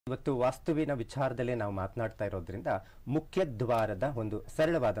ಇವತ್ತು ವಾಸ್ತುವಿನ ವಿಚಾರದಲ್ಲಿ ನಾವು ಮಾತನಾಡ್ತಾ ಇರೋದ್ರಿಂದ ಮುಖ್ಯ ದ್ವಾರದ ಒಂದು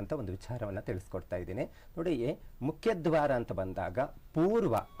ಸರಳವಾದಂಥ ಒಂದು ವಿಚಾರವನ್ನು ತಿಳಿಸ್ಕೊಡ್ತಾ ಇದ್ದೀನಿ. ನೋಡಿ, ಮುಖ್ಯ ದ್ವಾರ ಅಂತ ಬಂದಾಗ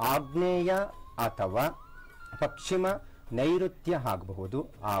ಪೂರ್ವ ಆಗ್ನೇಯ ಅಥವಾ ಪಶ್ಚಿಮ ನೈಋತ್ಯ ಆಗಬಹುದು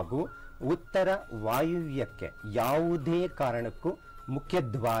ಹಾಗೂ ಉತ್ತರ ವಾಯುವ್ಯಕ್ಕೆ ಯಾವುದೇ ಕಾರಣಕ್ಕೂ ಮುಖ್ಯ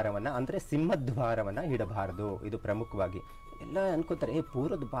ದ್ವಾರವನ್ನ ಅಂದ್ರೆ ಸಿಂಹದ್ವಾರವನ್ನ ಇಡಬಾರದು. ಇದು ಪ್ರಮುಖವಾಗಿ ಎಲ್ಲ ಅನ್ಕೋತಾರೆ,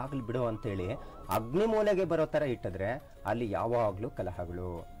 ಪೂರ್ವದ ಬಾಗಿಲು ಬಿಡು ಅಂತೇಳಿ ಅಗ್ನಿಮೂಲೆಗೆ ಬರೋ ತರ ಇಟ್ಟಿದ್ರೆ ಅಲ್ಲಿ ಯಾವಾಗ್ಲೂ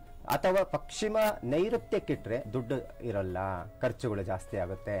ಕಲಹಗಳು. ಅಥವಾ ಪಶ್ಚಿಮ ನೈಋತ್ಯಕ್ಕಿಟ್ರೆ ದುಡ್ಡು ಇರಲ್ಲ, ಖರ್ಚುಗಳು ಜಾಸ್ತಿ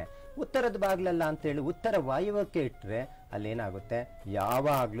ಆಗುತ್ತೆ. ಉತ್ತರದ ಬಾಗಿಲಲ್ಲ ಅಂತೇಳಿ ಉತ್ತರ ವಾಯುವ್ಯಕ್ಕೆ ಇಟ್ಟರೆ ಅಲ್ಲೇನಾಗುತ್ತೆ,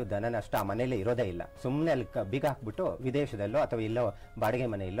 ಯಾವಾಗ್ಲೂ ಧನ ನಷ್ಟ ಆ ಮನೇಲಿ ಇರೋದೇ ಇಲ್ಲ. ಸುಮ್ಮನೆ ಅಲ್ಲಿ ಬೀಗ ಹಾಕ್ಬಿಟ್ಟು ವಿದೇಶದಲ್ಲೋ ಅಥವಾ ಇಲ್ಲೋ ಬಾಡಿಗೆ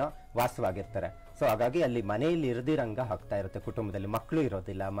ಮನೆಯಲ್ಲೋ ವಾಸವಾಗಿರ್ತಾರೆ. ಸೊ ಹಾಗಾಗಿ ಅಲ್ಲಿ ಮನೆಯಲ್ಲಿ ಇರದಿರಂಗ ಆಗ್ತಾ ಇರುತ್ತೆ, ಕುಟುಂಬದಲ್ಲಿ ಮಕ್ಕಳು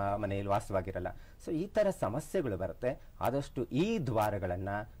ಇರೋದಿಲ್ಲ, ಮನೆಯಲ್ಲಿ ವಾಸವಾಗಿರಲ್ಲ. ಸೊ ಈ ತರ ಸಮಸ್ಯೆಗಳು ಬರುತ್ತೆ. ಆದಷ್ಟು ಈ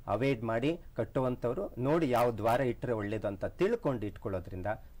ದ್ವಾರಗಳನ್ನ ಅವಾಯ್ಡ್ ಮಾಡಿ ಕಟ್ಟುವಂಥವ್ರು ನೋಡಿ ಯಾವ ದ್ವಾರ ಇಟ್ಟರೆ ಒಳ್ಳೇದು ಅಂತ ತಿಳ್ಕೊಂಡು ಇಟ್ಕೊಳ್ಳೋದ್ರಿಂದ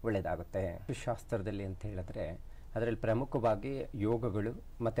ಒಳ್ಳೇದಾಗುತ್ತೆ. ಶಾಸ್ತ್ರದಲ್ಲಿ ಅಂತ ಹೇಳಿದ್ರೆ ಅದರಲ್ಲಿ ಪ್ರಮುಖವಾಗಿ ಯೋಗಗಳು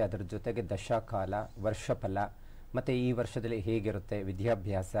ಮತ್ತೆ ಅದರ ಜೊತೆಗೆ ದಶಾಕಾಲ, ವರ್ಷಫಲ, ಮತ್ತೆ ಈ ವರ್ಷದಲ್ಲಿ ಹೇಗಿರುತ್ತೆ,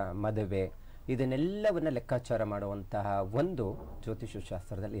 ವಿದ್ಯಾಭ್ಯಾಸ, ಮದುವೆ, ಇದನ್ನೆಲ್ಲವನ್ನ ಲೆಕ್ಕಾಚಾರ ಮಾಡುವಂತಹ ಒಂದು ಜ್ಯೋತಿಷ್ಯ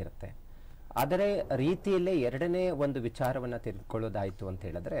ಶಾಸ್ತ್ರದಲ್ಲಿ ಇರುತ್ತೆ. ಅದರ ರೀತಿಯಲ್ಲೇ ಎರಡನೇ ಒಂದು ವಿಚಾರವನ್ನು ತಿಳ್ಕೊಳ್ಳೋದಾಯ್ತು ಅಂತ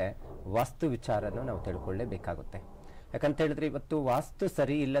ಹೇಳಿದ್ರೆ ವಾಸ್ತು ವಿಚಾರನ ನಾವು ತಿಳ್ಕೊಳ್ಳೇಬೇಕಾಗುತ್ತೆ. ಯಾಕಂತ ಹೇಳಿದ್ರೆ ಇವತ್ತು ವಾಸ್ತು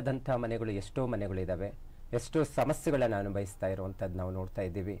ಸರಿ ಇಲ್ಲದಂಥ ಮನೆಗಳು ಎಷ್ಟೋ ಮನೆಗಳಿದಾವೆ, ಎಷ್ಟೋ ಸಮಸ್ಯೆಗಳನ್ನು ಅನುಭವಿಸ್ತಾ ಇರುವಂಥದ್ದು ನಾವು ನೋಡ್ತಾ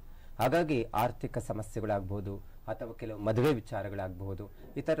ಇದ್ದೀವಿ. ಹಾಗಾಗಿ ಆರ್ಥಿಕ ಸಮಸ್ಯೆಗಳಾಗ್ಬೋದು ಅಥವಾ ಕೆಲವು ಮದುವೆ ವಿಚಾರಗಳಾಗಬಹುದು,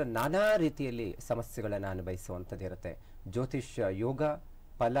 ಈ ಥರ ನಾನಾ ರೀತಿಯಲ್ಲಿ ಸಮಸ್ಯೆಗಳನ್ನು ಅನುಭವಿಸುವಂಥದ್ದು ಇರುತ್ತೆ. ಜ್ಯೋತಿಷ್ಯ, ಯೋಗ,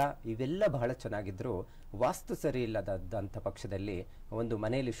 ಫಲ ಇವೆಲ್ಲ ಬಹಳ ಚೆನ್ನಾಗಿದ್ರು ವಾಸ್ತು ಸರಿ ಇಲ್ಲದಂಥ ಪಕ್ಷದಲ್ಲಿ ಒಂದು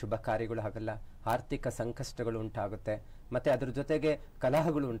ಮನೆಯಲ್ಲಿ ಶುಭ ಕಾರ್ಯಗಳು ಆಗಲ್ಲ, ಆರ್ಥಿಕ ಸಂಕಷ್ಟಗಳು ಉಂಟಾಗುತ್ತೆ, ಮತ್ತೆ ಅದ್ರ ಜೊತೆಗೆ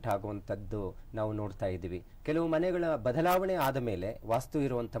ಕಲಹಗಳು ಉಂಟಾಗುವಂಥದ್ದು ನಾವು ನೋಡ್ತಾ ಇದ್ದೀವಿ. ಕೆಲವು ಮನೆಗಳ ಬದಲಾವಣೆ ಆದ ಮೇಲೆ, ವಾಸ್ತು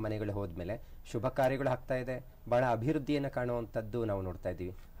ಇರುವಂಥ ಮನೆಗಳು ಹೋದ್ಮೇಲೆ ಶುಭ ಕಾರ್ಯಗಳು ಆಗ್ತಾ ಇದೆ, ಬಹಳ ಅಭಿವೃದ್ಧಿಯನ್ನು ಕಾಣುವಂಥದ್ದು ನಾವು ನೋಡ್ತಾ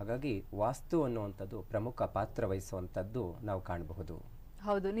ಇದ್ದೀವಿ. ಹಾಗಾಗಿ ವಾಸ್ತು ಅನ್ನುವಂಥದ್ದು ಪ್ರಮುಖ ಪಾತ್ರ ವಹಿಸುವಂಥದ್ದು ನಾವು ಕಾಣಬಹುದು.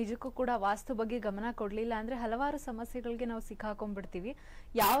 ಹೌದು, ನಿಜಕ್ಕೂ ಕೂಡ ವಾಸ್ತು ಬಗ್ಗೆ ಗಮನ ಕೊಡ್ಲಿಲ್ಲ ಅಂದ್ರೆ ಹಲವಾರು ಸಮಸ್ಯೆಗಳಿಗೆ ನಾವು ಸಿಕ್ಕಾಕೊಂಡ್ಬಿಡ್ತೀವಿ.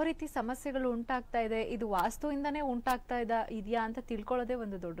 ಯಾವ ರೀತಿ ಸಮಸ್ಯೆಗಳು ಉಂಟಾಗ್ತಾ ಇದೆ, ಇದು ವಾಸ್ತುವಿಂದಾನೇ ಉಂಟಾಗ್ತಾ ಇದೆಯಾ ಅಂತ ತಿಳ್ಕೊಳ್ಳೋದೇ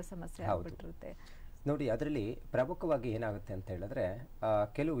ಒಂದು ದೊಡ್ಡ ಸಮಸ್ಯೆ ಆಗ್ಬಿಟ್ಟಿರುತ್ತೆ. ನೋಡಿ, ಅದರಲ್ಲಿ ಪ್ರಮುಖವಾಗಿ ಏನಾಗುತ್ತೆ ಅಂತ ಹೇಳಿದ್ರೆ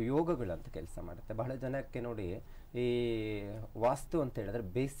ಕೆಲವು ಯೋಗಗಳು ಅಂತ ಕೆಲಸ ಮಾಡುತ್ತೆ. ಬಹಳ ಜನಕ್ಕೆ ನೋಡಿ, ಈ ವಾಸ್ತು ಅಂತ ಹೇಳಿದ್ರೆ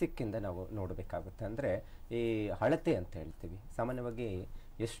ಬೇಸಿಕ್ ಇಂದ ನಾವು ನೋಡಬೇಕಾಗುತ್ತೆ. ಅಂದ್ರೆ ಈ ಅಳತೆ ಅಂತ ಹೇಳ್ತೀವಿ. ಸಾಮಾನ್ಯವಾಗಿ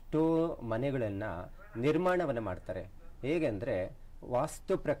ಎಷ್ಟೋ ಮನೆಗಳನ್ನ ನಿರ್ಮಾಣವನ್ನ ಮಾಡ್ತಾರೆ. ಹೇಗೆ ಅಂದ್ರೆ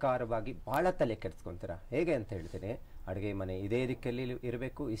ವಾಸ್ತು ಪ್ರಕಾರವಾಗಿ ಬಹಳ ತಲೆ ಕೆಡಿಸ್ಕೊಂತೀರ. ಹೇಗೆ ಅಂತ ಹೇಳ್ತೀನಿ, ಅಡುಗೆ ಮನೆ ಇದೇ ದಿಕ್ಕಲ್ಲಿ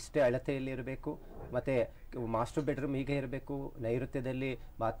ಇರಬೇಕು, ಇಷ್ಟೇ ಅಳತೆಯಲ್ಲಿ ಇರಬೇಕು, ಮತ್ತೆ ಮಾಸ್ಟರ್ ಬೆಡ್ರೂಮ್ ಹೀಗೆ ಇರಬೇಕು, ನೈಋತ್ಯದಲ್ಲಿ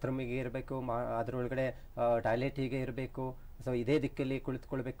ಬಾತ್ರೂಮ್ ಹೀಗೆ ಇರಬೇಕು, ಅದರೊಳಗಡೆ ಟಾಯ್ಲೆಟ್ ಹೀಗೆ ಇರಬೇಕು, ಸೊ ಇದೇ ದಿಕ್ಕಲ್ಲಿ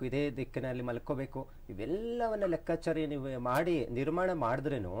ಕುಳಿತುಕೊಳ್ಬೇಕು, ಇದೇ ದಿಕ್ಕಿನಲ್ಲಿ ಮಲ್ಕೋಬೇಕು. ಇವೆಲ್ಲವನ್ನ ಲೆಕ್ಕಾಚಾರ ನೀವು ಮಾಡಿ ನಿರ್ಮಾಣ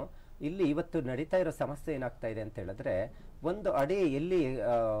ಮಾಡಿದ್ರೇನು ಇಲ್ಲಿ ಇವತ್ತು ನಡೀತಾ ಇರೋ ಸಮಸ್ಯೆ ಏನಾಗ್ತಾ ಇದೆ ಅಂತ ಹೇಳಿದ್ರೆ, ಒಂದು ಅಡಿ ಎಲ್ಲಿ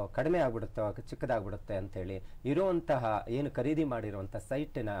ಕಡಿಮೆ ಆಗ್ಬಿಡುತ್ತೋ, ಚಿಕ್ಕದಾಗ್ಬಿಡುತ್ತೆ ಅಂತೇಳಿ ಇರುವಂತಹ ಏನು ಖರೀದಿ ಮಾಡಿರುವಂತಹ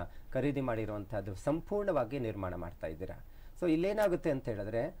ಸೈಟ್ನ ಖರೀದಿ ಮಾಡಿರುವಂತಹದ್ದು ಸಂಪೂರ್ಣವಾಗಿ ನಿರ್ಮಾಣ ಮಾಡ್ತಾ ಇದ್ದೀರಾ. ಸೊ ಇಲ್ಲೇನಾಗುತ್ತೆ ಅಂತ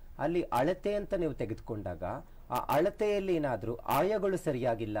ಹೇಳಿದ್ರೆ, ಅಲ್ಲಿ ಅಳತೆ ಅಂತ ನೀವು ತೆಗೆದುಕೊಂಡಾಗ ಆ ಅಳತೆಯಲ್ಲಿ ಏನಾದ್ರೂ ಆಯಗಳು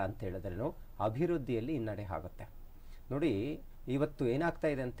ಸರಿಯಾಗಿಲ್ಲ ಅಂತ ಹೇಳಿದ್ರೂ ಅಭಿವೃದ್ಧಿಯಲ್ಲಿ ಹಿನ್ನಡೆ ಆಗುತ್ತೆ. ನೋಡಿ, ಇವತ್ತು ಏನಾಗ್ತಾ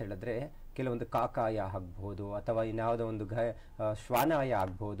ಇದೆ ಅಂತ ಹೇಳಿದ್ರೆ, ಕೆಲವೊಂದು ಕಾಕಾಯ ಆಗ್ಬಹುದು ಅಥವಾ ಇನ್ಯಾವುದೋ ಒಂದು ಶ್ವಾನಾಯ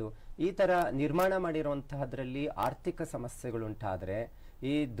ಆಗ್ಬಹುದು, ಈ ತರ ನಿರ್ಮಾಣ ಮಾಡಿರುವಂತಹದ್ರಲ್ಲಿ ಆರ್ಥಿಕ ಸಮಸ್ಯೆಗಳುಂಟಾದ್ರೆ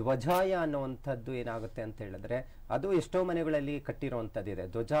ಈ ಧ್ವಜಾಯ ಅನ್ನುವಂಥದ್ದು ಏನಾಗುತ್ತೆ ಅಂತ ಹೇಳಿದ್ರೆ, ಅದು ಎಷ್ಟೋ ಮನೆಗಳಲ್ಲಿ ಕಟ್ಟಿರುವಂಥದ್ದಿದೆ.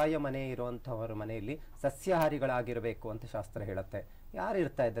 ಧ್ವಜಾಯ ಮನೆ ಇರುವಂತಹವರ ಮನೆಯಲ್ಲಿ ಸಸ್ಯಾಹಾರಿಗಳಾಗಿರಬೇಕು ಅಂತ ಶಾಸ್ತ್ರ ಹೇಳುತ್ತೆ. ಯಾರು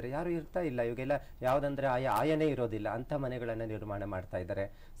ಇರ್ತಾ ಇದ್ದಾರೆ? ಯಾರು ಇರ್ತಾ ಇಲ್ಲ. ಇವಾಗೆಲ್ಲ ಯಾವುದಂದ್ರೆ ಆಯನೇ ಇರೋದಿಲ್ಲ ಅಂತ ಮನೆಗಳನ್ನ ನಿರ್ಮಾಣ ಮಾಡ್ತಾ ಇದ್ದಾರೆ.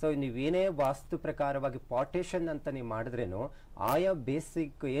 ಸೊ ನೀವೇನೇ ವಾಸ್ತು ಪ್ರಕಾರವಾಗಿ ಪಾರ್ಟೇಷನ್ ಅಂತ ನೀವು ಮಾಡಿದ್ರೇನು ಆಯಾ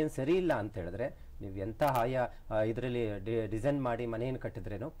ಬೇಸಿಕ್ ಏನ್ ಸರಿ ಇಲ್ಲ ಅಂತ ಹೇಳಿದ್ರೆ ನೀವು ಎಂಥ ಆಯಾ ಇದರಲ್ಲಿ ಡಿಸೈನ್ ಮಾಡಿ ಮನೆಯನ್ನು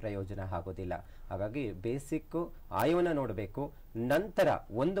ಕಟ್ಟಿದ್ರೇನು ಪ್ರಯೋಜನ ಆಗೋದಿಲ್ಲ. ಹಾಗಾಗಿ ಬೇಸಿಕ್ ಆಯವನ್ನ ನೋಡಬೇಕು. ನಂತರ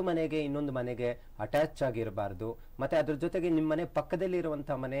ಒಂದು ಮನೆಗೆ ಇನ್ನೊಂದು ಮನೆಗೆ ಅಟ್ಯಾಚ್ ಆಗಿರಬಾರ್ದು. ಮತ್ತೆ ಅದ್ರ ಜೊತೆಗೆ ನಿಮ್ಮ ಮನೆ ಪಕ್ಕದಲ್ಲಿ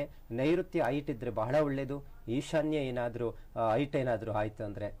ಇರುವಂತಹ ಮನೆ ನೈಋತ್ಯ ಹೈಟ್ ಇದ್ರೆ ಬಹಳ ಒಳ್ಳೇದು. ಈಶಾನ್ಯ ಏನಾದ್ರೂ ಹೈಟ್ ಏನಾದ್ರೂ ಆಯ್ತು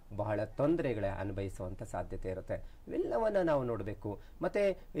ಅಂದ್ರೆ ಬಹಳ ತೊಂದರೆಗಳ ಅನುಭವಿಸುವಂತ ಸಾಧ್ಯತೆ ಇರುತ್ತೆ. ಇವೆಲ್ಲವನ್ನ ನಾವು ನೋಡಬೇಕು. ಮತ್ತೆ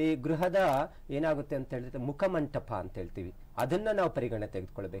ಈ ಗೃಹದ ಏನಾಗುತ್ತೆ ಅಂತ ಹೇಳಿದ್ರೆ ಮುಖಮಂಟಪ ಅಂತ ಹೇಳ್ತೀವಿ, ಅದನ್ನ ನಾವು ಪರಿಗಣನೆ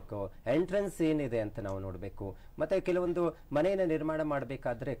ತೆಗೆದುಕೊಳ್ಬೇಕು. ಎಂಟ್ರೆನ್ಸ್ ಏನಿದೆ ಅಂತ ನಾವು ನೋಡಬೇಕು. ಮತ್ತೆ ಕೆಲವೊಂದು ಮನೆಯನ್ನ ನಿರ್ಮಾಣ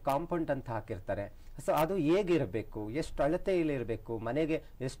ಮಾಡಬೇಕಾದ್ರೆ ಕಾಂಪೌಂಡ್ ಅಂತ ಹಾಕಿರ್ತಾರೆ. ಸೊ ಅದು ಹೇಗಿರಬೇಕು, ಎಷ್ಟು ಅಳತೆಯಲ್ಲಿ ಇರಬೇಕು, ಮನೆಗೆ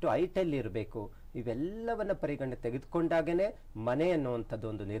ಎಷ್ಟು ಹೈಟಲ್ಲಿ ಇರಬೇಕು, ಇವೆಲ್ಲವನ್ನ ಪರಿಗಣನೆ ತೆಗೆದುಕೊಂಡಾಗೇನೆ ಮನೆ ಅನ್ನುವಂಥದ್ದು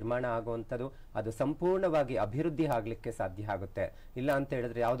ಒಂದು ನಿರ್ಮಾಣ ಆಗುವಂಥದ್ದು, ಅದು ಸಂಪೂರ್ಣವಾಗಿ ಅಭಿವೃದ್ಧಿ ಆಗ್ಲಿಕ್ಕೆ ಸಾಧ್ಯ ಆಗುತ್ತೆ. ಇಲ್ಲ ಅಂತ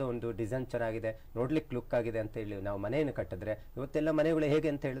ಹೇಳಿದ್ರೆ ಯಾವುದೋ ಒಂದು ಡಿಸೈನ್ ಚೆನ್ನಾಗಿದೆ, ನೋಡ್ಲಿಕ್ಕೆ ಲುಕ್ ಆಗಿದೆ ಅಂತ ಹೇಳಿ ನಾವು ಮನೆಯನ್ನು ಕಟ್ಟಿದ್ರೆ, ಇವತ್ತೆಲ್ಲ ಮನೆಗಳು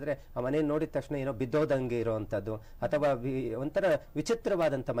ಹೇಗೆ ಅಂತ ಹೇಳಿದ್ರೆ ಆ ಮನೆ ನೋಡಿದ ತಕ್ಷಣ ಏನೋ ಬಿದ್ದೋದಂಗೆ ಇರುವಂತದ್ದು ಅಥವಾ ಒಂಥರ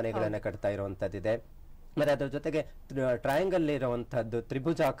ವಿಚಿತ್ರವಾದಂತ ಮನೆಗಳನ್ನ ಕಟ್ತಾ ಇರುವಂತದ್ದಿದೆ. ಮತ್ತೆ ಅದ್ರ ಜೊತೆಗೆ ಟ್ರಯಾಂಗಲ್ ಇರುವಂತಹದ್ದು,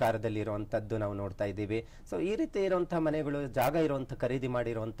 ತ್ರಿಭುಜಾಕಾರದಲ್ಲಿ ಇರುವಂತದ್ದು ನಾವು ನೋಡ್ತಾ ಇದ್ದೀವಿ. ಸೊ ಈ ರೀತಿ ಇರುವಂತಹ ಮನೆಗಳು, ಜಾಗ ಇರುವಂತ ಖರೀದಿ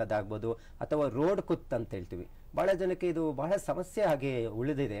ಮಾಡಿರುವಂತದ್ದಾಗ್ಬೋದು, ಅಥವಾ ರೋಡ್ ಕುತ್ ಅಂತ ಹೇಳ್ತೀವಿ. ಬಹಳ ಜನಕ್ಕೆ ಇದು ಬಹಳ ಸಮಸ್ಯೆ ಆಗಿ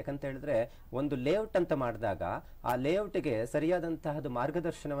ಉಳಿದಿದೆ. ಯಾಕಂತ ಹೇಳಿದ್ರೆ ಒಂದು ಲೇಔಟ್ ಅಂತ ಮಾಡಿದಾಗ ಆ ಲೇಔಟ್ಗೆ ಸರಿಯಾದಂತಹದ್ದು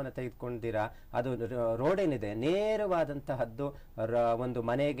ಮಾರ್ಗದರ್ಶನವನ್ನು ತೆಗೆದುಕೊಂಡಿರಾ, ಅದು ರೋಡ್ ಏನಿದೆ ನೇರವಾದಂತಹದ್ದು ಒಂದು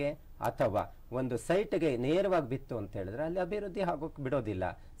ಮನೆಗೆ ಅಥವಾ ಒಂದು ಸೈಟ್ಗೆ ನೇರವಾಗಿ ಬಿತ್ತು ಅಂತ ಹೇಳಿದ್ರೆ ಅಲ್ಲಿ ಅಭಿವೃದ್ಧಿ ಆಗೋಕ್ ಬಿಡೋದಿಲ್ಲ,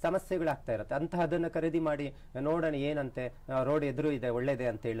 ಸಮಸ್ಯೆಗಳಾಗ್ತಾ ಇರುತ್ತೆ. ಅಂತಹದನ್ನ ಖರೀದಿ ಮಾಡಿ ನೋಡೋಣ ಏನಂತೆ, ರೋಡ್ ಎದುರು ಇದೆ ಒಳ್ಳೇದೆ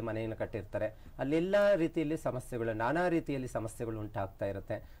ಅಂತ ಹೇಳಿ ಮನೆಯನ್ನು ಕಟ್ಟಿರ್ತಾರೆ. ಅಲ್ಲೆಲ್ಲ ರೀತಿಯಲ್ಲಿ ಸಮಸ್ಯೆಗಳು, ನಾನಾ ರೀತಿಯಲ್ಲಿ ಸಮಸ್ಯೆಗಳು ಉಂಟಾಗ್ತಾ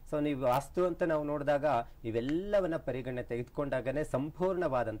ಇರುತ್ತೆ. ಸೊ ನೀವು ವಾಸ್ತು ಅಂತ ನಾವು ನೋಡಿದಾಗ ಇವೆಲ್ಲವನ್ನ ಪರಿಗಣನೆ ತೆಗೆದುಕೊಂಡಾಗನೇ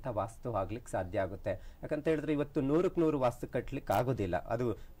ಸಂಪೂರ್ಣವಾದಂಥ ವಾಸ್ತು ಆಗ್ಲಿಕ್ಕೆ ಸಾಧ್ಯ ಆಗುತ್ತೆ. ಯಾಕಂತ ಹೇಳಿದ್ರೆ ಇವತ್ತು 100ಕ್ಕೆ 100 ವಾಸ್ತು ಕಟ್ಲಿಕ್ಕೆ ಆಗೋದಿಲ್ಲ, ಅದು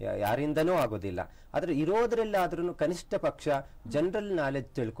ಯಾರಿಂದನೂ ಆಗೋದಿಲ್ಲ. ಆದ್ರೆ ಇರೋದ್ರಲ್ಲಾದ್ರೂ ಕನಿಷ್ಠ ಪಕ್ಷ ಜನರಲ್ ನಾಲೆಜ್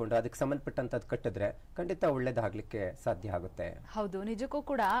ತಿಳ್ಕೊಂಡು ಅದಕ್ಕೆ ಸಂಬಂಧಪಟ್ಟಂತದ್ದು ಕಟ್ಟಿದ್ರೆ ಖಂಡಿತ ಒಳ್ಳೇದಾಗ್ಲಿಕ್ಕೆ ಸಾಧ್ಯ ಆಗುತ್ತೆ. ಹೌದು, ನಿಜಕ್ಕೂ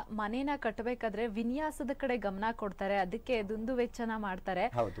ಕೂಡ ಮನೇನ ಕಟ್ಟಬೇಕಾದ್ರೆ ವಿನ್ಯಾಸದ ಕಡೆ ಗಮನ ಕೊಡ್ತಾರೆ, ಅದಕ್ಕೆ ದುಂದು ವೆಚ್ಚನ ಮಾಡ್ತಾರೆ.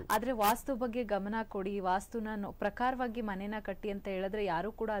 ಆದ್ರೆ ವಾಸ್ತು ಬಗ್ಗೆ ಗಮನ ಕೊಡಿ, ವಾಸ್ತುನ ಪ್ರಕಾರವಾಗಿ ಮನೇನ ಕಟ್ಟಿ ಅಂತ ಹೇಳಿದ್ರೆ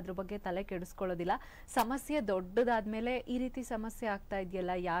ಯಾರು ಕೂಡ ಅದ್ರ ಬಗ್ಗೆ ತಲೆ ಕೆಡಿಸ್ಕೊಳ್ಳೋದಿಲ್ಲ. ಸಮಸ್ಯೆ ದೊಡ್ಡದಾದ್ಮೇಲೆ ಈ ರೀತಿ ಸಮಸ್ಯೆ ಆಗ್ತಾ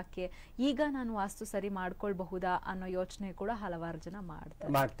ಇದೆಯಲ್ಲ, ಯಾಕೆ ಈಗ ನಾನು ವಾಸ್ತು ಸರಿ ಮಾಡ್ಕೊಳ್ಬಹುದಾ ಅನ್ನೋ ಯೋಚನೆ ಕೂಡ ಹಲವಾರು ಜನ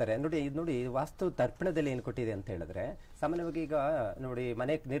ಮಾಡ್ತಾರೆ. ನೋಡಿ ವಾಸ್ತು ದರ್ಪಣದಲ್ಲಿ ಏನ್ ಕೊಟ್ಟಿದೆ ಅಂತ ಹೇಳಿದ್ರೆ, ಸಾಮಾನ್ಯವಾಗಿ ಈಗ ನೋಡಿ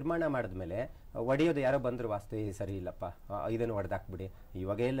ಮನೆ ನಿರ್ಮಾಣ ಮಾಡಿದ್ಮೇಲೆ ಒಡೆಯೋದು ಯಾರೋ ಬಂದ್ರು ವಾಸ್ತು ಸರಿ ಇಲ್ಲಪ್ಪ ಇದನ್ನು ಹೊಡೆದಾಕ್ಬಿಡಿ,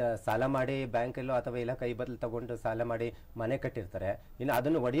 ಇವಾಗೆಲ್ಲ ಸಾಲ ಮಾಡಿ ಬ್ಯಾಂಕಲ್ಲೋ ಅಥವಾ ಎಲ್ಲ ಕೈ ಬದಲು ತಗೊಂಡು ಸಾಲ ಮಾಡಿ ಮನೆ ಕಟ್ಟಿರ್ತಾರೆ. ಇನ್ನು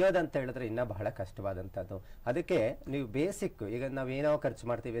ಅದನ್ನು ಒಡೆಯೋದಂತ ಹೇಳಿದ್ರೆ ಇನ್ನ ಬಹಳ ಕಷ್ಟವಾದಂಥದ್ದು. ಅದಕ್ಕೆ ನೀವು ಬೇಸಿಕ್, ಈಗ ನಾವೇನೋ ಖರ್ಚು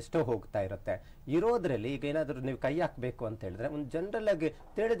ಮಾಡ್ತೀವಿ ಎಷ್ಟೋ ಹೋಗ್ತಾ ಇರುತ್ತೆ, ಇರೋದ್ರಲ್ಲಿ ಈಗ ಏನಾದ್ರು ನೀವು ಕೈ ಹಾಕ್ಬೇಕು ಅಂತ ಹೇಳಿದ್ರೆ ಒಂದು ಜನರಲ್ ಆಗಿ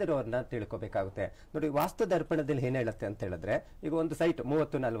ತಿಳಿದಿರೋರ್ನ ತಿಳ್ಕೊಬೇಕಾಗುತ್ತೆ. ನೋಡಿ ವಾಸ್ತು ದರ್ಪಣದಲ್ಲಿ ಏನ್ ಹೇಳುತ್ತೆ ಅಂತ ಹೇಳಿದ್ರೆ, ಈಗ ಒಂದು ಸೈಟ್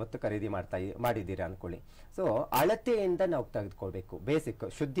 30-40 ಖರೀದಿ ಮಾಡಿದ್ದೀರಾ ಅನ್ಕೊಳ್ಳಿ. ಸೊ ಅಳತೆಯಿಂದ ನಾವು ತೆಗೆದುಕೊಳ್ಬೇಕು. ಬೇಸಿಕ್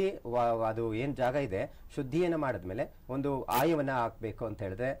ಶುದ್ಧಿ, ಅದು ಏನ್ ಜಾಗ ಇದೆ ಶುದ್ಧಿಯನ್ನ ಮಾಡಿದ್ಮೇಲೆ ಒಂದು ಆಯವನ್ನ ಹಾಕ್ಬೇಕು ಅಂತ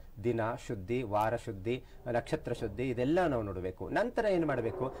ಹೇಳಿದ್ರೆ ದಿನ ಶುದ್ಧಿ, ವಾರ ಶುದ್ಧಿ, ನಕ್ಷತ್ರ ಶುದ್ಧಿ, ಇದೆಲ್ಲ ನಾವು ನೋಡಬೇಕು. ನಂತರ ಏನ್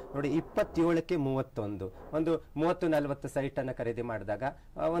ಮಾಡಬೇಕು ನೋಡಿ, 27ಕ್ಕೆ 31 ಒಂದು 30-40 ಸೈಟ್ ಅನ್ನ ಖರೀದಿ ಮಾಡಿದಾಗ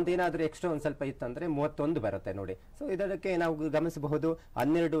ಒಂದೇನಾದ್ರೂ ಎಕ್ಸ್ಟ್ರಾ ಒಂದ್ ಸ್ವಲ್ಪ ಇತ್ತಂದ್ರೆ 31 ಬರುತ್ತೆ ನೋಡಿ. ಸೊ ಇದಕ್ಕೆ ನಾವು ಗಮನಿಸಬಹುದು,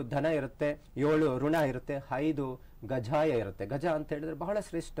 12 ಧನ ಇರುತ್ತೆ, 7 ಋಣ ಇರುತ್ತೆ, 5 ಗಜಾಯ ಇರುತ್ತೆ. ಗಜ ಅಂತ ಹೇಳಿದ್ರೆ ಬಹಳ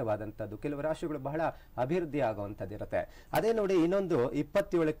ಶ್ರೇಷ್ಠವಾದಂಥದ್ದು, ಕೆಲವು ರಾಶಿಗಳು ಬಹಳ ಅಭಿವೃದ್ಧಿ ಆಗುವಂಥದ್ದು ಇರುತ್ತೆ. ಅದೇ ನೋಡಿ ಇನ್ನೊಂದು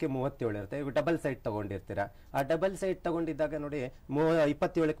 27ಕ್ಕೆ 37 ಇರುತ್ತೆ. ಈಗ ಡಬಲ್ ಸೈಟ್ ತಗೊಂಡಿರ್ತೀರಾ, ಆ ಡಬಲ್ ಸೈಟ್ ತಗೊಂಡಿದ್ದಾಗ ನೋಡಿ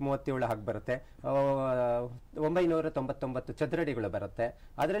 27ಕ್ಕೆ 37 ಹಾಗೆ ಬರುತ್ತೆ, 999 ಚದರಡಿಗಳು ಬರುತ್ತೆ.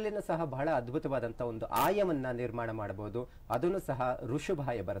 ಅದರಲ್ಲಿನೂ ಸಹ ಬಹಳ ಅದ್ಭುತವಾದಂಥ ಒಂದು ಆಯವನ್ನ ನಿರ್ಮಾಣ ಮಾಡಬಹುದು. ಅದನ್ನು ಸಹ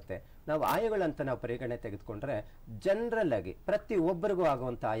ಋಷಭಾಯ ಬರುತ್ತೆ. ನಾವು ಆಯಗಳಂತ ನಾವು ಪರಿಗಣನೆ ತೆಗೆದುಕೊಂಡ್ರೆ ಜನರಲ್ ಆಗಿ ಪ್ರತಿ ಒಬ್ಬರಿಗೂ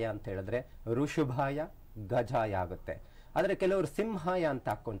ಆಗುವಂತ ಆಯ ಅಂತ ಹೇಳಿದ್ರೆ ಋಷಭಾಯ, ಗಜಾಯ ಆಗುತ್ತೆ. ಆದ್ರೆ ಕೆಲವರು ಸಿಂಹಾಯ ಅಂತ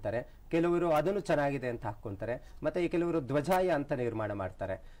ಹಾಕೊಂತಾರೆ, ಕೆಲವರು ಅದನ್ನು ಚೆನ್ನಾಗಿದೆ ಅಂತ ಹಾಕೊಂತಾರೆ, ಮತ್ತೆ ಕೆಲವರು ಧ್ವಜಾಯ ಅಂತ ನಿರ್ಮಾಣ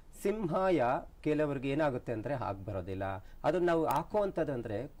ಮಾಡ್ತಾರೆ. ಸಿಂಹಾಯ ಕೆಲವರಿಗೆ ಏನಾಗುತ್ತೆ ಅಂದ್ರೆ ಹಾಗೆ ಬರೋದಿಲ್ಲ. ಅದನ್ನ ನಾವು ಹಾಕುವಂಥದ್ದು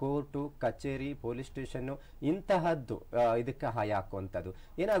ಅಂದ್ರೆ ಕೋರ್ಟು, ಕಚೇರಿ, ಪೊಲೀಸ್ ಸ್ಟೇಷನ್ ಇಂತಹದ್ದು ಇದಕ್ಕೆ ಆಯ ಹಾಕುವಂಥದ್ದು.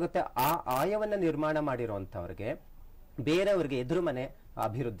 ಏನಾಗುತ್ತೆ, ಆ ಆಯವನ್ನ ನಿರ್ಮಾಣ ಮಾಡಿರುವಂತವ್ರಿಗೆ ಬೇರೆಯವ್ರಿಗೆ ಎದುರು ಮನೆ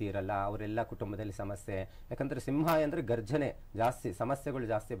ಅಭಿವೃದ್ಧಿ ಇರಲ್ಲ, ಅವರೆಲ್ಲ ಕುಟುಂಬದಲ್ಲಿ ಸಮಸ್ಯೆ. ಯಾಕಂದ್ರೆ ಸಿಂಹಾಯ ಅಂದ್ರೆ ಗರ್ಜನೆ ಜಾಸ್ತಿ, ಸಮಸ್ಯೆಗಳು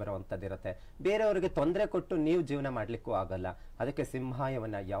ಜಾಸ್ತಿ ಬರುವಂತದ್ದು ಇರುತ್ತೆ. ಬೇರೆಯವರಿಗೆ ತೊಂದರೆ ಕೊಟ್ಟು ನೀವು ಜೀವನ ಮಾಡ್ಲಿಕ್ಕೂ ಆಗಲ್ಲ. ಅದಕ್ಕೆ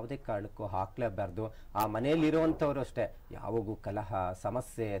ಸಿಂಹಾಯವನ್ನ ಯಾವುದೇ ಕಾರಣಕ್ಕೂ ಹಾಕ್ಲೇಬಾರ್ದು. ಆ ಮನೆಯಲ್ಲಿ ಇರುವಂತವ್ರು ಅಷ್ಟೇ, ಯಾವಾಗೂ ಕಲಹ,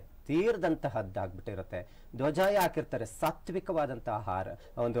 ಸಮಸ್ಯೆ ತೀರ್ದಂತಹದ್ದಾಗ್ಬಿಟ್ಟಿರುತ್ತೆ. ಧ್ವಜಾಯ ಹಾಕಿರ್ತಾರೆ, ಸಾತ್ವಿಕವಾದಂತಹ ಆಹಾರ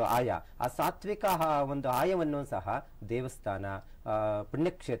ಒಂದು ಆಯ. ಆ ಸಾತ್ವಿಕ ಒಂದು ಆಯವನ್ನು ಸಹ ದೇವಸ್ಥಾನ,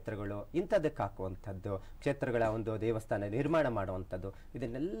 ಪುಣ್ಯಕ್ಷೇತ್ರಗಳು ಇಂಥದಕ್ಕೆ ಹಾಕುವಂಥದ್ದು, ಕ್ಷೇತ್ರಗಳ ಒಂದು ದೇವಸ್ಥಾನ ನಿರ್ಮಾಣ ಮಾಡುವಂಥದ್ದು,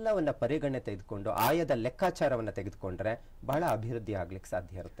 ಇದನ್ನೆಲ್ಲವನ್ನ ಪರಿಗಣನೆ ತೆಗೆದುಕೊಂಡು ಆಯದ ಲೆಕ್ಕಾಚಾರವನ್ನ ತೆಗೆದುಕೊಂಡ್ರೆ ಬಹಳ ಅಭಿವೃದ್ಧಿ ಆಗ್ಲಿಕ್ಕೆ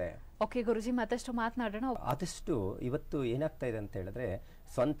ಸಾಧ್ಯ ಇರುತ್ತೆ. ಓಕೆ ಗುರುಜಿ, ಮತ್ತಷ್ಟು ಮಾತನಾಡೋಣ. ಆದಷ್ಟು ಇವತ್ತು ಏನಾಗ್ತಾ ಇದೆ ಅಂತ ಹೇಳಿದ್ರೆ,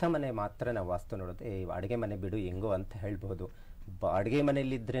 ಸ್ವಂತ ಮನೆ ಮಾತ್ರ ನಾವು ವಾಸ್ತು ನೋಡೋದು, ಅಡುಗೆ ಮನೆ ಬಿಡು ಹೆಂಗೋ ಅಂತ ಹೇಳ್ಬಹುದು. ಬಾಡಿಗೆ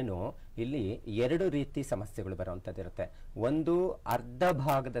ಮನೆಯಲ್ಲಿದ್ರೇನು ಇಲ್ಲಿ 2 ರೀತಿ ಸಮಸ್ಯೆಗಳು ಬರುವಂತದ್ದಿರುತ್ತೆ. ಒಂದು ಅರ್ಧ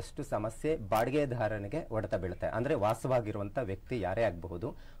ಭಾಗದಷ್ಟು ಸಮಸ್ಯೆ ಬಾಡಿಗೆದಾರನಿಗೆ ಹೊಡೆತ ಬೀಳುತ್ತೆ. ಅಂದ್ರೆ ವಾಸವಾಗಿರುವಂತ ವ್ಯಕ್ತಿ ಯಾರೇ ಆಗಬಹುದು,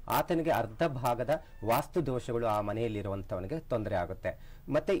 ಆತನಿಗೆ ಅರ್ಧ ಭಾಗದ ವಾಸ್ತು ದೋಷಗಳು ಆ ಮನೆಯಲ್ಲಿರುವಂತವನಿಗೆ ತೊಂದರೆ ಆಗುತ್ತೆ.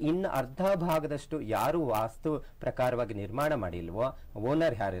 ಮತ್ತೆ ಇನ್ನು ಅರ್ಧ ಭಾಗದಷ್ಟು ಯಾರು ವಾಸ್ತು ಪ್ರಕಾರವಾಗಿ ನಿರ್ಮಾಣ ಮಾಡಿಲ್ವೋ,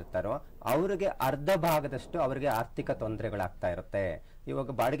 ಓನರ್ ಯಾರಿರ್ತಾರೋ ಅವ್ರಿಗೆ ಅರ್ಧ ಭಾಗದಷ್ಟು ಅವರಿಗೆ ಆರ್ಥಿಕ ತೊಂದರೆಗಳಾಗ್ತಾ ಇರುತ್ತೆ.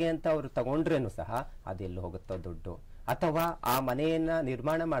 ಇವಾಗ ಬಾಡಿಗೆ ಅಂತ ಅವ್ರು ತಗೊಂಡ್ರೇನು ಸಹ ಅದೆಲ್ಲಿ ಹೋಗುತ್ತೋ ದುಡ್ಡು, ಅಥವಾ ಆ ಮನೆಯನ್ನ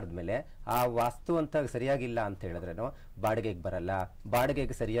ನಿರ್ಮಾಣ ಮಾಡಿದ್ಮೇಲೆ ಆ ವಾಸ್ತು ಅಂತ ಸರಿಯಾಗಿಲ್ಲ ಅಂತ ಹೇಳಿದ್ರೇನು ಬಾಡಿಗೆಗೆ ಬರಲ್ಲ,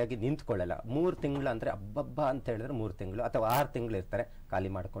 ಬಾಡಿಗೆಗೆ ಸರಿಯಾಗಿ ನಿಂತ್ಕೊಳ್ಳಲ್ಲ. 3 ತಿಂಗಳು ಅಂದ್ರೆ ಅಬ್ಬಬ್ಬ ಅಂತ ಹೇಳಿದ್ರೆ 3 ತಿಂಗಳು ಅಥವಾ 6 ತಿಂಗಳು ಇರ್ತಾರೆ,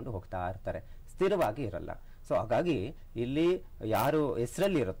 ಖಾಲಿ ಮಾಡ್ಕೊಂಡು ಹೋಗ್ತಾ ಇರ್ತಾರೆ, ಸ್ಥಿರವಾಗಿ ಇರಲ್ಲ. ಸೊ ಹಾಗಾಗಿ ಇಲ್ಲಿ ಯಾರು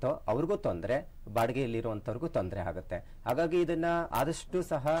ಹೆಸರಲ್ಲಿ ಇರುತ್ತೋ ಅವ್ರಿಗೂ ತೊಂದರೆ, ಬಾಡಿಗೆಯಲ್ಲಿರುವಂಥವ್ರಿಗೂ ತೊಂದರೆ ಆಗುತ್ತೆ. ಹಾಗಾಗಿ ಇದನ್ನ ಆದಷ್ಟು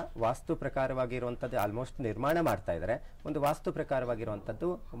ಸಹ ವಾಸ್ತು ಪ್ರಕಾರವಾಗಿರುವಂಥದ್ದು ಆಲ್ಮೋಸ್ಟ್ ನಿರ್ಮಾಣ ಮಾಡ್ತಾ ಇದ್ದಾರೆ, ಒಂದು ವಾಸ್ತು ಪ್ರಕಾರವಾಗಿರುವಂಥದ್ದು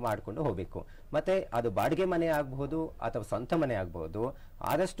ಮಾಡಿಕೊಂಡು ಹೋಗಬೇಕು. ಮತ್ತೆ ಅದು ಬಾಡಿಗೆ ಮನೆ ಆಗಬಹುದು ಅಥವಾ ಸ್ವಂತ ಮನೆ ಆಗಬಹುದು,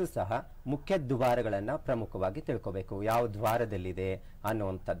 ಆದಷ್ಟು ಸಹ ಮುಖ್ಯ ದ್ವಾರಗಳನ್ನ ಪ್ರಮುಖವಾಗಿ ತಿಳ್ಕೋಬೇಕು, ಯಾವ ದ್ವಾರದಲ್ಲಿದೆ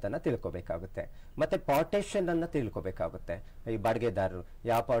ಅನ್ನುವಂಥದ್ದನ್ನ ತಿಳ್ಕೋಬೇಕಾಗುತ್ತೆ. ಮತ್ತೆ ಪಾರ್ಟೇಷನ್ ಅನ್ನ ತಿಳ್ಕೋಬೇಕಾಗುತ್ತೆ. ಈ ಬಾಡಿಗೆದಾರರು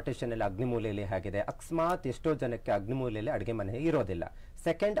ಯಾವ ಪಾರ್ಟೇಷನ್ ಅಲ್ಲಿ ಅಗ್ನಿಮೂಲೆಯಲ್ಲಿ ಆಗಿದೆ, ಅಕಸ್ಮಾತ್ ಎಷ್ಟೋ ಜನಕ್ಕೆ ಅಗ್ನಿಮೂಲೆಯಲ್ಲಿ ಅಡುಗೆ ಮನೆ ಇರೋದಿಲ್ಲ,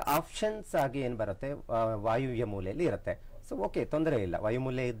 ಸೆಕೆಂಡ್ ಆಪ್ಷನ್ಸ್ ಆಗಿ ಏನ್ ಬರುತ್ತೆ ವಾಯುವ್ಯ ಮೂಲೆಯಲ್ಲಿ ಇರುತ್ತೆ. ಸೊ ಓಕೆ, ತೊಂದರೆ ಇಲ್ಲ,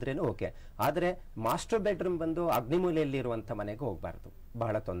 ವಾಯುಮೂಲೆ ಇದ್ರೇನು ಓಕೆ. ಆದರೆ ಮಾಸ್ಟರ್ ಬೆಡ್ರೂಮ್ ಬಂದು ಅಗ್ನಿಮೂಲೆಯಲ್ಲಿ ಇರುವಂತ ಮನೆಗೆ ಹೋಗ್ಬಾರ್ದು,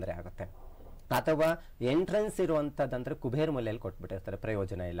 ಬಹಳ ತೊಂದರೆ ಆಗುತ್ತೆ. ಅಥವಾ ಎಂಟ್ರೆನ್ಸ್ ಇರುವಂತದಂದ್ರೆ ಕುಬೇರ್ ಮೂಲೆಯಲ್ಲಿ ಕೊಟ್ಬಿಟ್ಟಿರ್ತಾರೆ,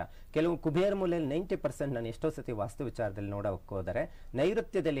 ಪ್ರಯೋಜನ ಇಲ್ಲ. ಕೆಲವು ಕುಬೇರ್ ಮೂಲೆಯಲ್ಲಿ 90% ನಾನು ಎಷ್ಟೋ ಸತಿ ವಾಸ್ತು ವಿಚಾರದಲ್ಲಿ ನೋಡೋಕೆ ಹೋದರೆ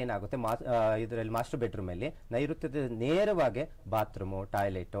ನೈಋತ್ಯದಲ್ಲಿ ಏನಾಗುತ್ತೆ, ಇದರಲ್ಲಿ ಮಾಸ್ಟರ್ ಬೆಡ್ರೂಮ್ ಅಲ್ಲಿ ನೈಋತ್ಯದ ನೇರವಾಗಿ ಬಾತ್ರೂಮು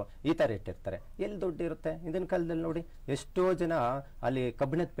ಟಾಯ್ಲೆಟ್ ಈ ತರ ಇಟ್ಟಿರ್ತಾರೆ. ಎಲ್ಲಿ ದುಡ್ಡು ಇರುತ್ತೆ ಇದನ್ನ ಕಾಲದಲ್ಲಿ ನೋಡಿ, ಎಷ್ಟೋ ಜನ ಅಲ್ಲಿ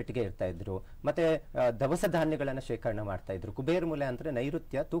ಕಬ್ಬಿಣದ ಪೆಟ್ಟಿಗೆ ಇರ್ತಾ ಇದ್ರು, ಮತ್ತೆ ದವಸ ಧಾನ್ಯಗಳನ್ನ ಶೇಖರಣೆ ಮಾಡ್ತಾ ಇದ್ರು. ಕುಬೇರ್ ಮೂಲೆ ಅಂದ್ರೆ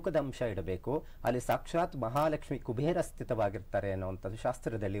ನೈಋತ್ಯ ತೂಕದ ಅಂಶ ಇಡಬೇಕು, ಅಲ್ಲಿ ಸಾಕ್ಷಾತ್ ಮಹಾಲಕ್ಷ್ಮಿ ಕುಬೇರ ಸ್ಥಿತವಾಗಿರ್ತಾರೆ ಅನ್ನುವಂಥದ್ದು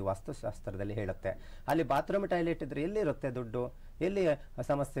ಶಾಸ್ತ್ರದಲ್ಲಿ, ವಾಸ್ತುಶಾಸ್ತ್ರದಲ್ಲಿ ಹೇಳುತ್ತೆ. ಅಲ್ಲಿ ಬಾತ್ರೂಮ್ ಟಾಯ್ಲೆಟ್ ಇದ್ರೆ ಎಲ್ಲಿರುತ್ತೆ ದುಡ್ಡು, ಎಲ್ಲಿ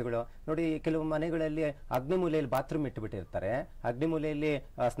ಸಮಸ್ಯೆಗಳು ನೋಡಿ. ಕೆಲವು ಮನೆಗಳಲ್ಲಿ ಅಗ್ನಿಮೂಲೆಯಲ್ಲಿ ಬಾತ್ರೂಮ್ ಇಟ್ಟುಬಿಟ್ಟಿರ್ತಾರೆ, ಅಗ್ನಿಮೂಲೆಯಲ್ಲಿ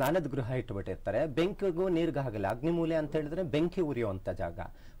ಸ್ನಾನದ ಗೃಹ ಇಟ್ಟುಬಿಟ್ಟಿರ್ತಾರೆ, ಬೆಂಕಿಗೂ ನೀರ್ಗೂ ಆಗಲ್ಲ. ಅಗ್ನಿಮೂಲೆ ಅಂತ ಹೇಳಿದ್ರೆ ಬೆಂಕಿ ಉರಿಯುವಂತ ಜಾಗ.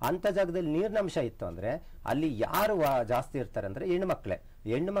 ಅಂತ ಜಾಗದಲ್ಲಿ ನೀರಿನಂಶ ಇತ್ತು ಅಂದ್ರೆ ಅಲ್ಲಿ ಯಾರು ಜಾಸ್ತಿ ಇರ್ತಾರೆ ಅಂದ್ರೆ ಹೆಣ್ಮಕ್ಳೆ.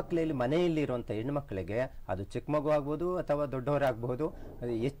 ಹೆಣ್ಮಕ್ಳಲ್ಲಿ ಮನೆಯಲ್ಲಿ ಇರುವಂತ ಹೆಣ್ಮಕ್ಳಿಗೆ ಅದು ಚಿಕ್ಕ ಮಗು ಆಗ್ಬೋದು ಅಥವಾ ದೊಡ್ಡವರಾಗಬಹುದು,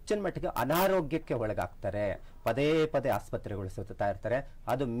 ಹೆಚ್ಚಿನ ಮಟ್ಟಿಗೆ ಅನಾರೋಗ್ಯಕ್ಕೆ ಒಳಗಾಗ್ತಾರೆ, ಪದೇ ಪದೇ ಆಸ್ಪತ್ರೆಗಳು ಸುತ್ತಾ ಇರ್ತಾರೆ.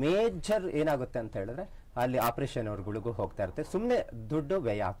 ಅದು ಮೇಜರ್ ಏನಾಗುತ್ತೆ ಅಂತ ಹೇಳಿದ್ರೆ ಅಲ್ಲಿ ಆಪರೇಷನ್ ಅವ್ರಗಳಿಗೂ ಹೋಗ್ತಾ ಇರುತ್ತೆ, ಸುಮ್ಮನೆ ದುಡ್ಡು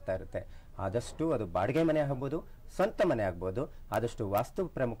ವ್ಯಯ ಆಗ್ತಾ ಇರುತ್ತೆ. ಆದಷ್ಟು ಅದು ಬಾಡಿಗೆ ಮನೆ ಆಗ್ಬೋದು, ಸ್ವಂತ ಮನೆ ಆಗ್ಬೋದು, ಆದಷ್ಟು ವಾಸ್ತು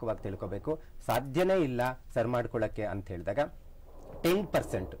ಪ್ರಮುಖವಾಗಿ ತಿಳ್ಕೋಬೇಕು. ಸಾಧ್ಯನೇ ಇಲ್ಲ ಸರ್ ಮಾಡ್ಕೊಳ್ಳೋಕ್ಕೆ ಅಂತ ಹೇಳಿದಾಗ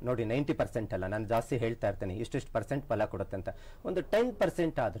 10% ನೋಡಿ, 90% ಅಲ್ಲ, ನಾನು ಜಾಸ್ತಿ ಹೇಳ್ತಾ ಇರ್ತೇನೆ ಇಷ್ಟಿಷ್ಟು ಪರ್ಸೆಂಟ್ ಫಲ ಕೊಡುತ್ತೆ ಅಂತ. ಒಂದು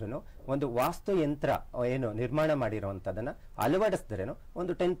 10% ಆದ್ರೂ ಒಂದು ವಾಸ್ತು ಯಂತ್ರ ಏನು ನಿರ್ಮಾಣ ಮಾಡಿರೋವಂಥದ್ದನ್ನ ಅಳವಡಿಸಿದ್ರೇನು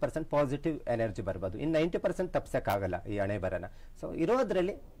ಒಂದು 10% ಪಾಸಿಟಿವ್ ಎನರ್ಜಿ ಬರ್ಬೋದು. ಇನ್ನು 90% ತಪ್ಸಕ್ಕಾಗಲ್ಲ ಈ ಹಣೆ ಬರನ. ಸೊ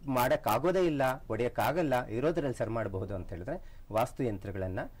ಇರೋದ್ರಲ್ಲಿ ಮಾಡೋಕ್ಕಾಗೋದೇ ಇಲ್ಲ, ಹೊಡೆಯೋಕ್ಕಾಗಲ್ಲ, ಇರೋದ್ರಲ್ಲಿ ಸರಿ ಮಾಡಬಹುದು ಅಂತ ಹೇಳಿದ್ರೆ ವಾಸ್ತು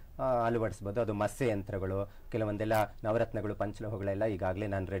ಯಂತ್ರಗಳನ್ನ ಅಳವಡಿಸ್ಬೋದು. ಅದು ಮಸ್ಸೆ ಯಂತ್ರಗಳು, ಕೆಲವೊಂದೆಲ್ಲ ನವರತ್ನಗಳು, ಪಂಚಲೋಹಗಳೆಲ್ಲ ಈಗಾಗಲೇ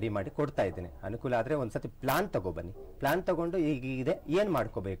ನಾನು ರೆಡಿ ಮಾಡಿ ಕೊಡ್ತಾ ಇದ್ದೀನಿ. ಅನುಕೂಲ ಆದರೆ ಒಂದ್ಸತಿ ಪ್ಲಾನ್ ತಗೊಬನ್ನಿ, ಪ್ಲಾನ್ ತಗೊಂಡು ಈಗಿದೆ ಏನು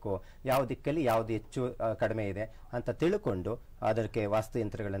ಮಾಡ್ಕೋಬೇಕು, ಯಾವ ದಿಕ್ಕಲ್ಲಿ ಯಾವ್ದು ಹೆಚ್ಚು ಕಡಿಮೆ ಇದೆ ಅಂತ ತಿಳ್ಕೊಂಡು ಅದಕ್ಕೆ ವಾಸ್ತು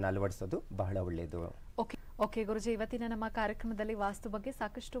ಯಂತ್ರಗಳನ್ನು ಅಳವಡಿಸೋದು ಬಹಳ ಒಳ್ಳೆಯದು. ಓಕೆ ಗುರುಜಿ, ಇವತ್ತಿನ ನಮ್ಮ ಕಾರ್ಯಕ್ರಮದಲ್ಲಿ ವಾಸ್ತು ಬಗ್ಗೆ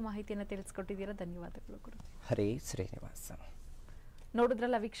ಸಾಕಷ್ಟು ಮಾಹಿತಿಯನ್ನು ತಿಳಿಸ್ಕೊಟ್ಟಿದ್ದೀರಾ, ಧನ್ಯವಾದಗಳು ಗುರುಜಿ. ಹರೇ ಶ್ರೀನಿವಾಸ.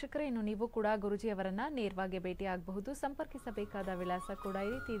 ನೋಡಿದ್ರಲ್ಲ ವೀಕ್ಷಕರೇ, ಇನ್ನು ನೀವು ಕೂಡ ಗುರುಜಿ ಅವರನ್ನ ನೇರವಾಗಿ ಭೇಟಿ ಆಗಬಹುದು. ಸಂಪರ್ಕಿಸಬೇಕಾದ ವಿಳಾಸ ಕೂಡ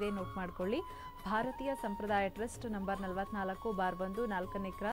ಈ ರೀತಿ ಇದೆ, ನೋಟ್ ಮಾಡ್ಕೊಳ್ಳಿ. ಭಾರತೀಯ ಸಂಪ್ರದಾಯ ಟ್ರಸ್ಟ್, ನಂಬರ್ 44/1, 4ನೇ ಕ್ರಾಸ್,